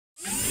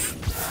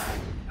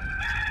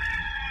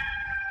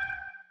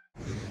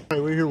All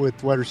right, we're here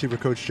with wide receiver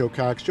coach Joe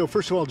Cox. Joe,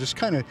 first of all, just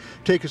kind of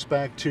take us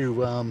back to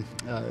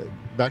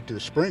the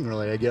spring,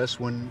 really, I guess,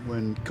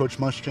 when Coach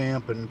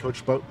Muschamp and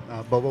Coach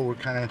Bobo were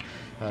kind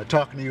of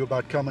talking to you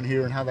about coming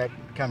here and how that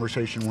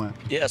conversation went.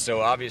 Yeah,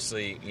 so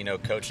obviously,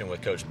 coaching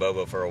with Coach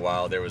Bobo for a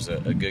while, there was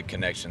a good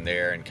connection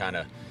there, and kind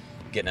of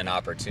getting an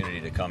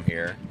opportunity to come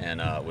here,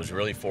 and was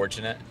really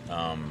fortunate.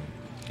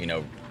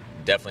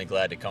 Definitely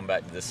glad to come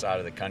back to this side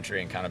of the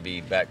country and kind of be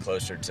back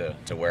closer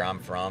to where I'm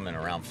from and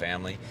around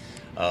family.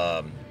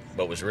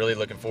 But was really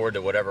looking forward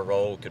to whatever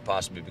role could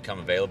possibly become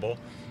available.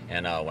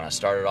 And when I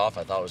started off,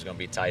 I thought it was going to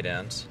be tight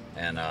ends.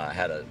 And I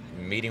had a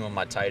meeting with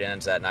my tight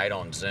ends that night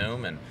on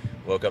Zoom, and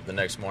woke up the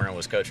next morning and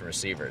was coaching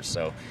receivers.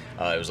 So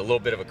it was a little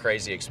bit of a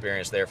crazy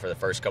experience there for the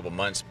first couple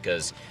months,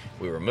 because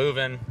we were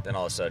moving. Then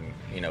all of a sudden,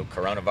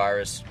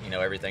 coronavirus,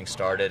 everything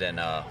started,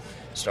 and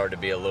started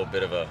to be a little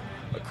bit of a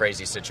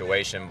crazy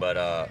situation,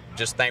 but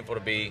just thankful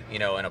to be,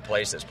 in a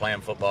place that's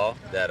playing football,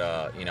 that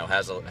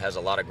has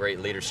a lot of great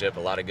leadership, a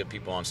lot of good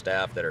people on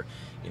staff that are,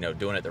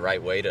 doing it the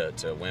right way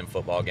to win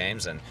football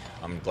games, and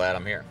I'm glad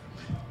I'm here.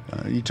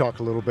 You talk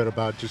a little bit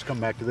about just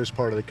coming back to this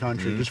part of the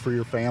country, just for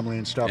your family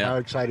and stuff. Yeah. How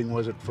exciting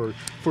was it for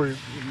your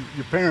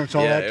parents,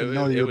 all that, to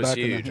know that you were back?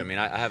 It was huge. I mean,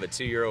 I have a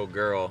 2-year-old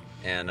girl,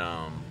 and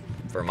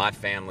for my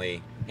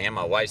family and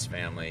my wife's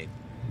family,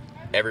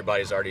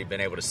 everybody's already been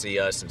able to see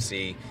us and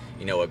see,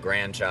 a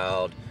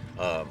grandchild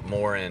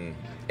more in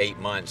 8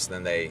 months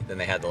than they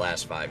had the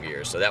last 5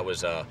 years. So that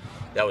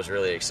was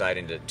really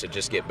exciting to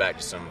just get back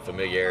to some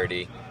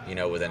familiarity,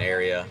 with an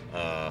area.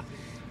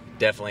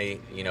 Definitely,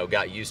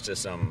 got used to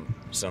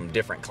some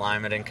different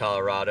climate in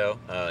Colorado,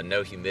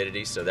 no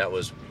humidity, so that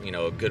was,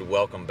 a good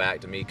welcome back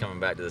to me coming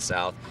back to the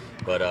South.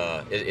 But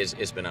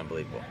it's been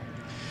unbelievable.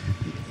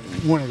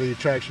 One of the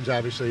attractions,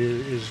 obviously,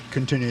 is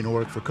continuing to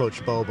work for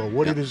Coach Bobo.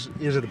 What is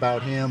it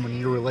about him and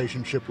your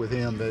relationship with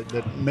him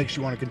that makes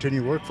you want to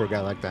continue to work for a guy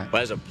like that?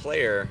 Well, as a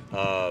player,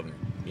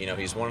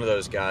 he's one of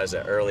those guys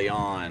that early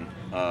on,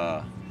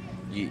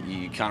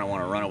 you kind of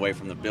want to run away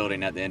from the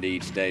building at the end of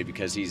each day,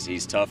 because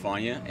he's tough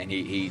on you and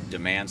he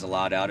demands a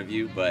lot out of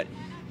you. But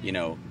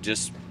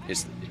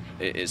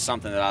it's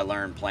something that I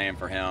learned playing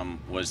for him,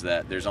 was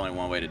that there's only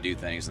one way to do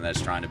things, and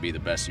that's trying to be the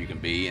best you can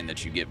be, and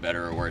that you get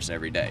better or worse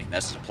every day.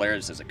 That's as a player,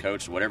 that's as a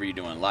coach, whatever you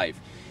do in life.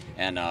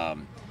 And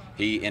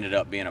he ended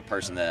up being a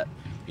person that,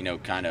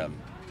 kind of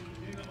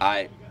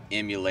I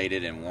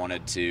emulated and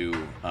wanted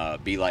to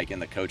be like in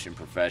the coaching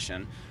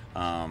profession,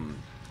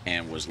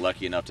 and was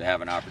lucky enough to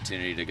have an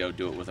opportunity to go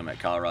do it with him at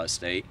Colorado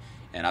State.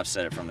 And I've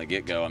said it from the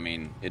get-go, I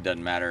mean, it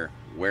doesn't matter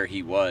where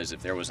he was.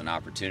 If there was an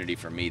opportunity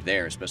for me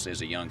there, especially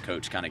as a young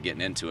coach kind of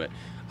getting into it,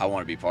 I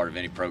want to be part of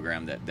any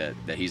program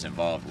that he's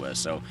involved with.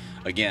 So,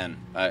 again,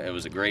 it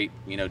was a great,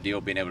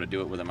 deal being able to do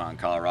it with him out in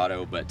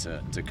Colorado, but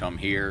to come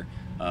here,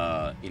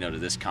 to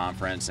this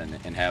conference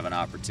and have an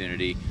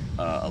opportunity,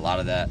 a lot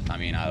of that,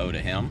 I owe to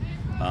him,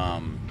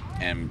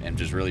 and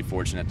just really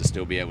fortunate to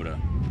still be able to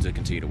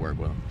continue to work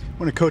with him.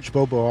 When a Coach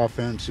Bobo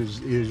offense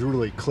is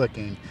really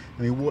clicking,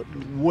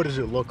 what does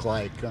it look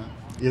like?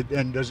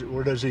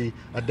 Does he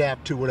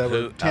adapt to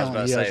whatever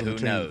talent he has on the team?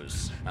 Who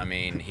knows?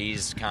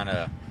 He's kind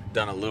of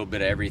done a little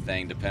bit of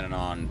everything depending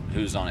on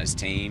who's on his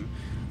team.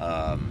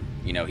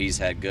 He's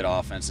had good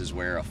offenses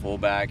where a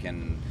fullback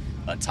and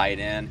a tight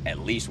end, at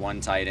least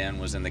one tight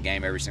end, was in the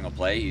game every single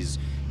play.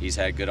 He's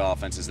had good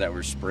offenses that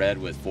were spread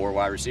with 4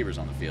 wide receivers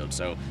on the field.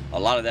 So a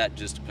lot of that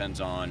just depends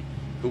on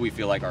who we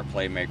feel like our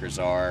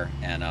playmakers are,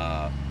 and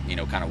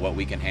kind of what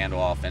we can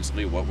handle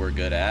offensively, what we're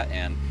good at.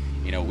 And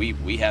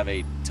we have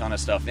a ton of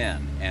stuff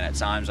in, and at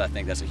times I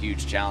think that's a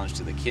huge challenge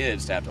to the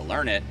kids to have to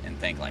learn it and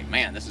think like,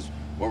 man, this is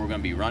what we're going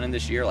to be running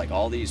this year, like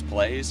all these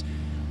plays.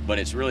 But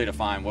it's really to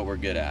find what we're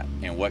good at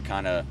and what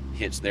kind of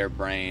hits their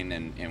brain,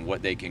 and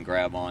what they can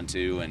grab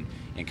onto and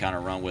kind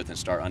of run with and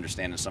start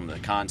understanding some of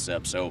the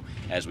concepts. So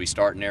as we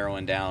start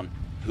narrowing down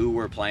who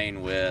we're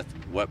playing with,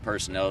 what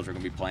personnel we're going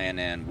to be playing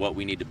in, what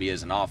we need to be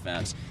as an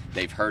offense,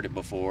 they've heard it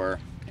before,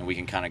 and we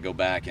can kind of go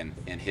back and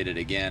hit it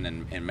again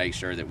and make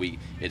sure that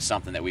it's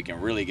something that we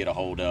can really get a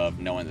hold of,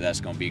 knowing that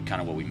that's going to be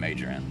kind of what we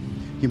major in.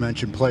 You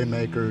mentioned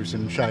playmakers,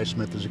 and Shi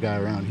Smith is a guy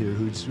around here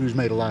who's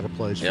made a lot of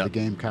plays for the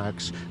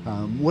Gamecocks.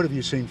 What have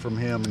you seen from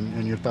him,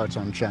 and your thoughts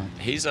on Shi?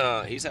 He's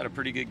had a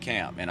pretty good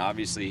camp, and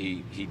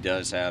obviously he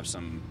does have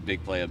some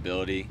big play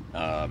ability.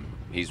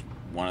 He's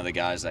one of the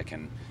guys that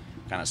can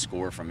kind of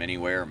score from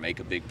anywhere, make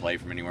a big play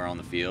from anywhere on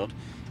the field.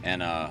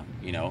 And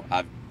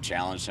I've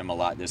challenged him a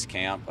lot this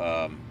camp,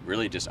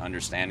 really just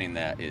understanding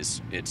that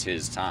it's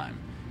his time.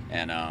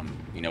 And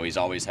he's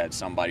always had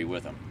somebody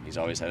with him. He's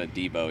always had a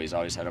Debo, he's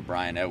always had a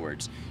Brian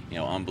Edwards,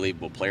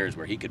 unbelievable players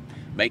where he could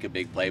make a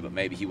big play, but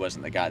maybe he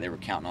wasn't the guy they were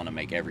counting on to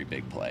make every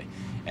big play.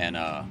 And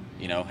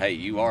hey,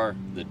 you are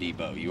the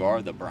Debo, you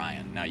are the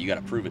Brian. Now you got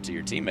to prove it to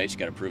your teammates, you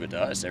got to prove it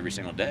to us every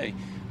single day.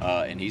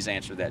 And he's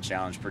answered that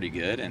challenge pretty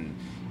good. And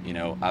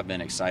I've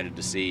been excited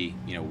to see,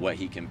 what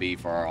he can be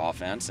for our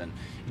offense. And,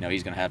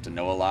 he's going to have to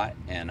know a lot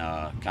and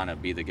kind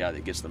of be the guy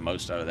that gets the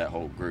most out of that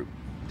whole group.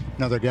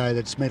 Another guy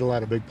that's made a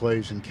lot of big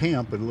plays in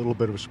camp, and a little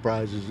bit of a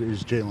surprise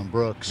is Jalen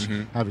Brooks.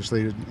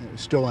 Obviously,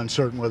 still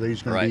uncertain whether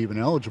he's going to be even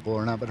eligible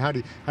or not. But how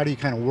do you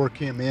kind of work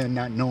him in,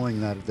 not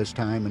knowing that at this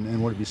time?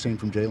 And what have you seen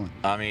from Jalen?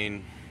 I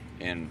mean,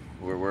 and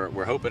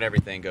we're hoping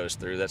everything goes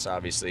through. That's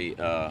obviously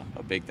a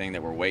big thing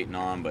that we're waiting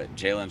on. But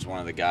Jalen's one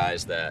of the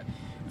guys that,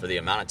 for the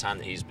amount of time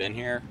that he's been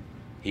here,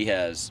 he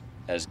has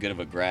as good of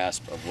a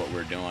grasp of what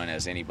we're doing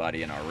as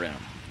anybody in our room.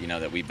 You know,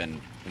 that we've been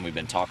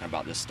talking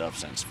about this stuff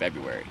since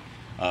February.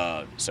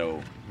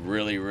 So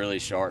really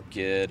sharp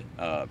kid,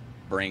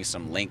 brings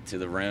some length to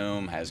the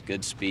room, has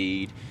good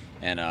speed,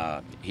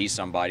 and he's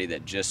somebody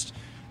that, just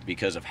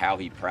because of how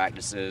he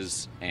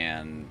practices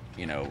and,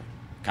 you know,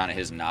 kind of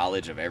his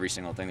knowledge of every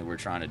single thing that we're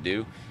trying to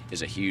do,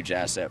 is a huge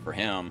asset for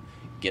him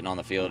getting on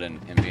the field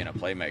and being a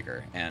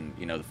playmaker. And,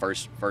 you know, the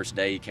first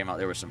day he came out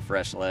there with some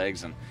fresh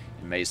legs and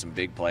made some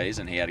big plays,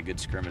 and he had a good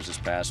scrimmage this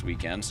past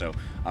weekend. So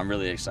I'm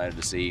really excited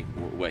to see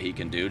what he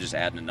can do, just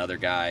adding another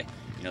guy,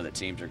 you know, that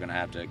teams are going to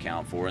have to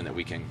account for and that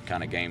we can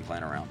kind of game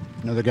plan around.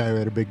 Another guy who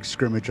had a big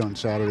scrimmage on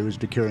Saturday was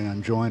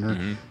DeCarrion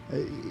Joyner.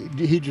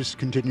 He just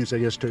continues, I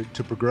guess, to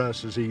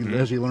progress as he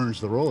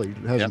learns the role. He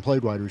hasn't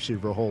played wide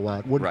receiver a whole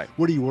lot. What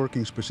are you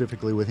working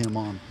specifically with him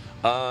on?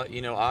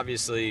 You know,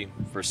 obviously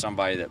for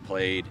somebody that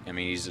played, I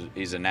mean,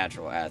 he's a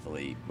natural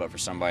athlete, but for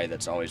somebody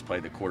that's always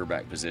played the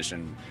quarterback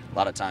position, a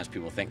lot of times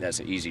people think that's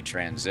an easy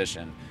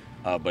transition.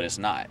 But it's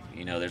not.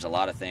 You know, there's a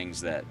lot of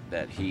things that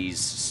he's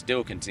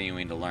still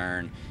continuing to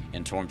learn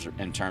in terms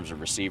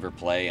of receiver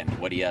play and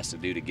what he has to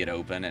do to get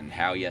open and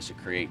how he has to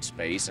create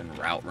space and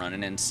route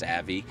running and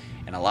savvy.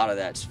 And a lot of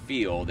that's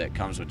feel that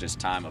comes with just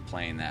time of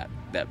playing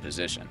that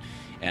position.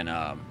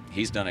 And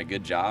he's done a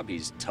good job.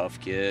 He's a tough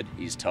kid.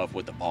 He's tough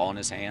with the ball in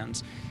his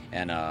hands.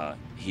 And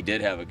he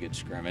did have a good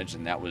scrimmage,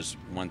 and that was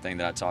one thing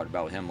that I talked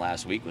about with him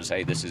last week was,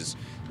 hey, this is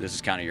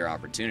kind of your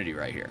opportunity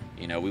right here.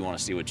 You know, we want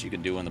to see what you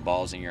can do when the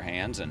ball's in your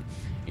hands, and,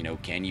 you know,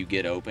 can you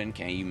get open?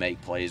 Can you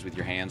make plays with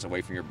your hands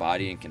away from your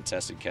body in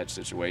contested catch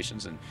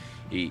situations? And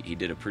he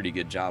did a pretty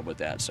good job with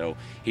that. So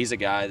he's a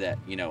guy that,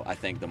 you know, I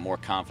think the more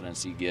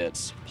confidence he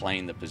gets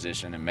playing the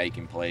position and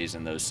making plays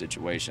in those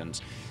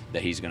situations,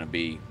 that he's going to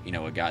be, you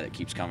know, a guy that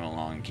keeps coming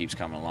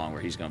along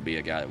where he's going to be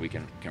a guy that we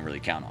can really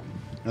count on.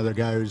 Another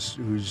guy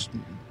who's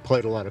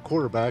played a lot of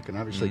quarterback and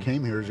obviously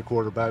came here as a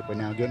quarterback, but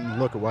now getting a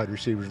look at wide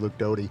receivers, Luke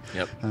Doty.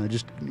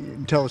 Just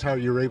tell us how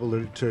you're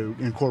able to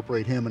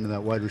incorporate him into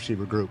that wide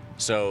receiver group.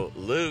 So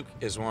Luke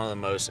is one of the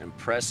most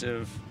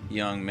impressive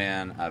young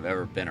men I've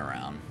ever been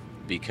around,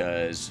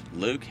 because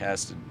Luke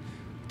has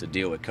to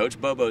deal with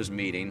Coach Bobo's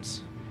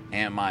meetings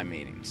and my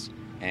meetings.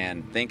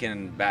 And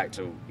thinking back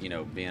to, you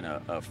know, being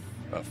a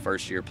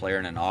first-year player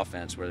in an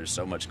offense where there's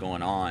so much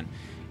going on,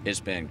 it's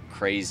been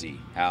crazy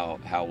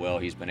how well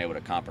he's been able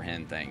to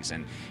comprehend things.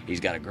 And he's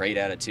got a great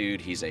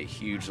attitude. He's a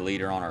huge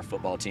leader on our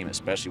football team,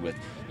 especially with,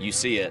 you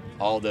see it,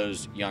 all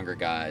those younger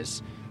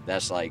guys.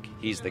 That's like,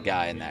 he's the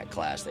guy in that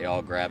class. They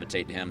all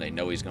gravitate to him. They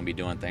know he's going to be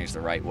doing things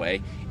the right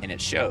way, and it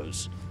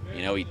shows.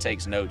 You know, he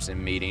takes notes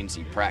in meetings.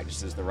 He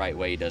practices the right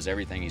way. He does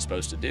everything he's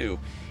supposed to do,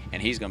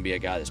 and he's going to be a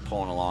guy that's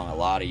pulling along a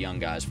lot of young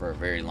guys for a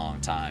very long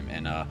time.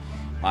 And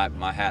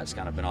my hat's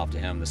kind of been off to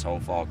him this whole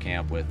fall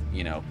camp with,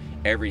 you know,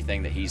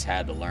 everything that he's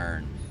had to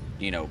learn,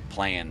 you know,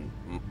 playing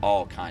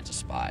all kinds of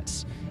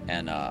spots.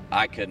 And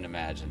I couldn't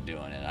imagine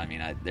doing it. I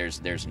mean,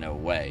 there's no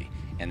way.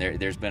 And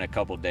there's been a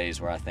couple days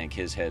where I think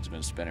his head's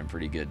been spinning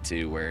pretty good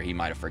too, where he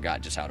might have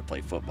forgot just how to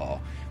play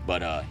football.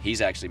 But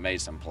he's actually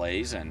made some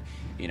plays, and,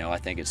 you know, I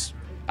think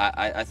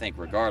I think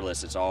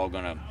regardless, it's all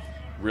going to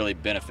really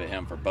benefit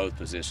him for both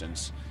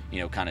positions, you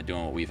know, kind of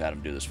doing what we've had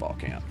him do this fall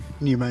camp.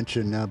 You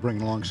mentioned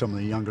bringing along some of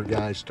the younger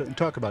guys.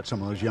 Talk about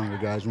some of those younger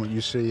guys and what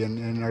you see,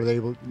 and are they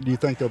able? Do you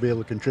think they'll be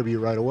able to contribute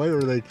right away, or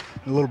are they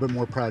a little bit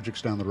more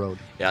projects down the road?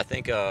 Yeah, I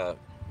think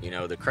you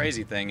know, the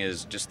crazy thing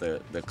is just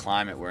the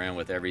climate we're in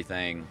with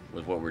everything,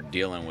 with what we're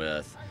dealing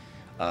with.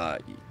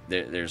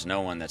 There's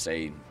no one that's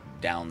a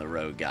down the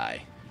road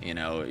guy. You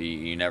know,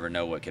 you never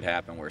know what could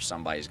happen where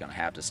somebody's going to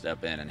have to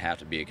step in and have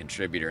to be a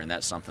contributor, and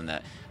that's something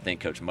that I think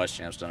Coach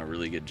Muschamp's done a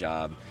really good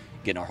job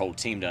getting our whole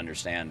team to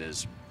understand.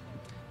 Is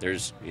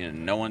there's, you know,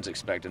 no one's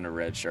expecting a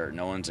red shirt,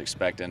 no one's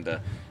expecting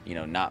to, you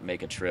know, not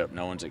make a trip,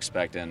 no one's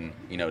expecting,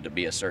 you know, to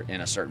be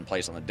in a certain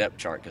place on the depth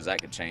chart, because that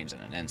could change in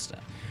an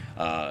instant.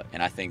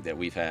 And I think that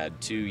we've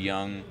had two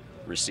young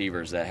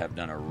receivers that have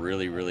done a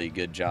really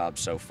good job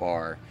so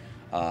far,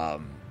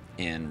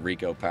 in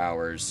Rico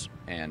Powers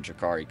and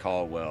Jakari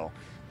Caldwell,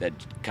 that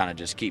kind of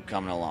just keep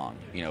coming along.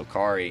 You know,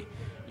 Kari,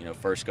 you know,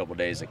 first couple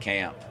days of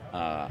camp,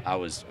 I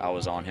was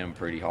on him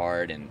pretty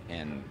hard,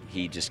 and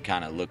he just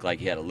kind of looked like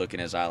he had a look in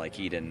his eye like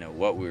he didn't know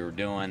what we were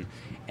doing.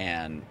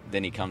 And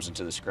then he comes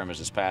into the scrimmage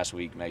this past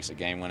week, makes a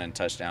game-winning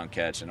touchdown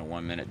catch in a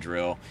 1-minute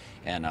drill,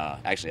 and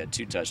actually had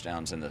 2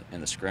 touchdowns in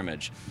the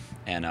scrimmage.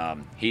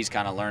 And he's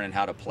kind of learning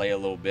how to play a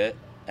little bit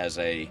as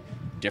a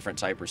different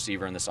type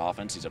receiver in this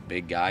offense. He's a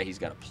big guy. He's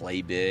got to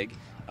play big,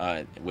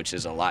 which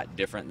is a lot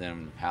different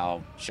than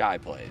how Shy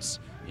plays.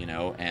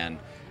 and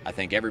I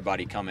think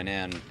everybody coming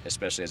in,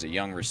 especially as a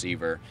young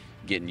receiver,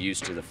 getting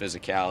used to the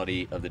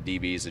physicality of the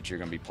DBs that you're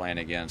going to be playing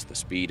against, the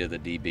speed of the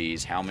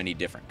DBs, how many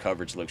different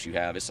coverage looks you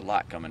have. It's a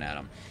lot coming at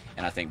them.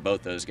 And I think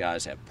both those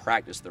guys have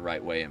practiced the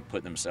right way and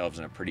put themselves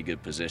in a pretty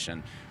good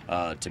position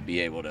to be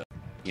able to,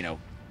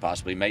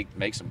 possibly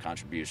make some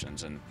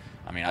contributions. And,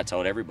 I mean, I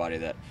told everybody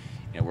that,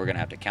 we're going to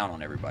have to count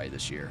on everybody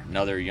this year.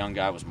 Another young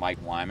guy was Mike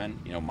Wyman.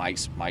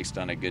 Mike's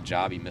done a good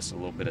job. He missed a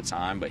little bit of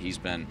time, but he's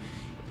been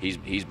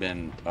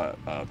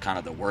kind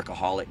of the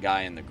workaholic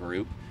guy in the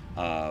group.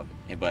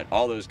 But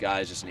all those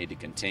guys just need to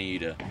continue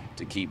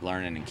to keep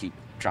learning and keep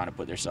trying to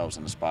put themselves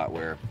in a spot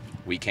where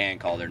we can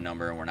call their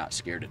number and we're not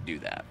scared to do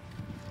that.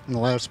 And the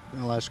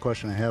last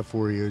question I have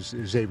for you is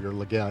Xavier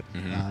Legette,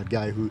 a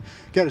guy who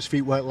got his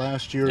feet wet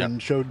last year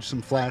and showed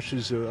some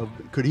flashes of,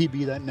 could he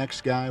be that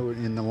next guy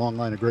in the long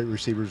line of great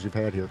receivers we've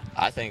had here?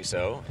 I think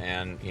so.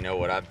 And,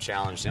 what I've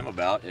challenged him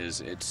about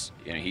is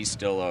he's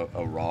still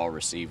a raw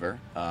receiver,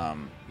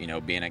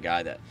 being a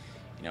guy that,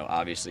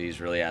 obviously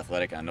he's really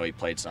athletic. I know he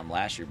played some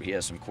last year, but he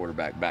has some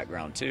quarterback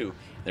background too.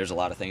 There's a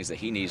lot of things that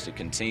he needs to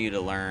continue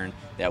to learn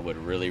that would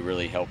really,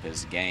 really help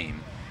his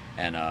game.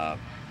 And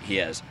he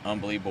has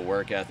unbelievable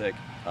work ethic.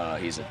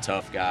 He's a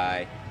tough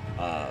guy.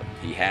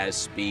 He has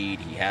speed.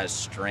 He has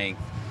strength.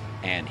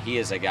 And he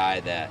is a guy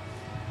that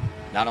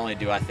not only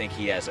do I think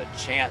he has a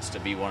chance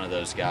to be one of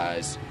those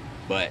guys,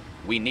 but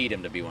we need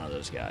him to be one of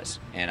those guys.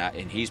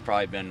 And he's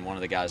probably been one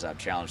of the guys I've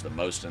challenged the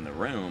most in the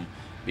room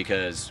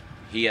because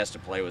he has to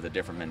play with a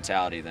different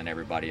mentality than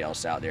everybody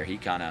else out there. He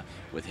kind of,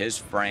 with his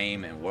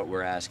frame and what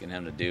we're asking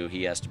him to do,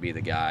 he has to be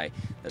the guy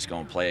that's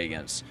going to play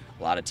against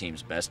a lot of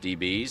teams' best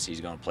DBs.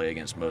 He's going to play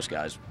against most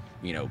guys,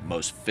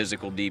 most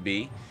physical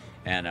DB.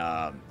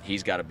 And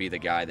he's got to be the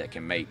guy that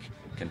can make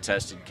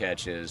contested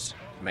catches,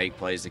 make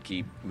plays to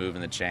keep moving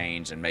the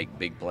chains, and make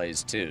big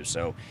plays too.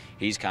 So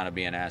he's kind of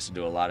being asked to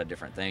do a lot of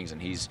different things, and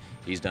he's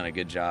done a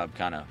good job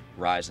kind of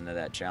rising to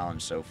that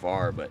challenge so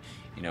far. But,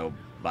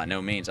 by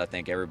no means, I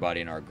think everybody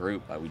in our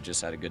group, we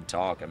just had a good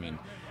talk. I mean,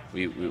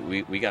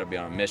 we got to be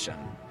on a mission,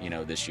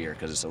 this year,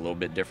 because it's a little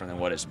bit different than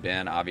what it's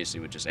been,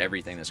 obviously, with just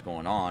everything that's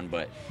going on.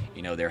 But,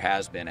 there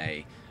has been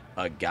a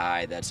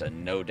guy that's a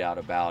no doubt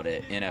about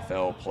it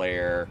NFL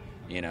player,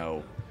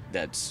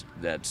 that's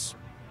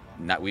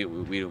not,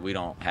 we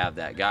don't have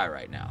that guy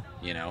right now,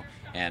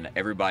 and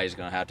everybody's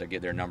going to have to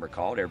get their number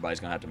called. Everybody's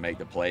going to have to make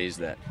the plays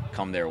that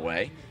come their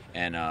way.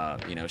 And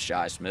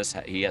Shi Smith,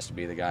 he has to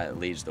be the guy that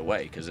leads the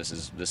way, because this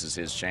is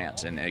his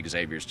chance and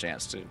Xavier's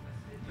chance too.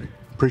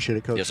 Appreciate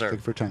it, Coach. Yes, sir. Thank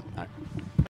you for your time. All right.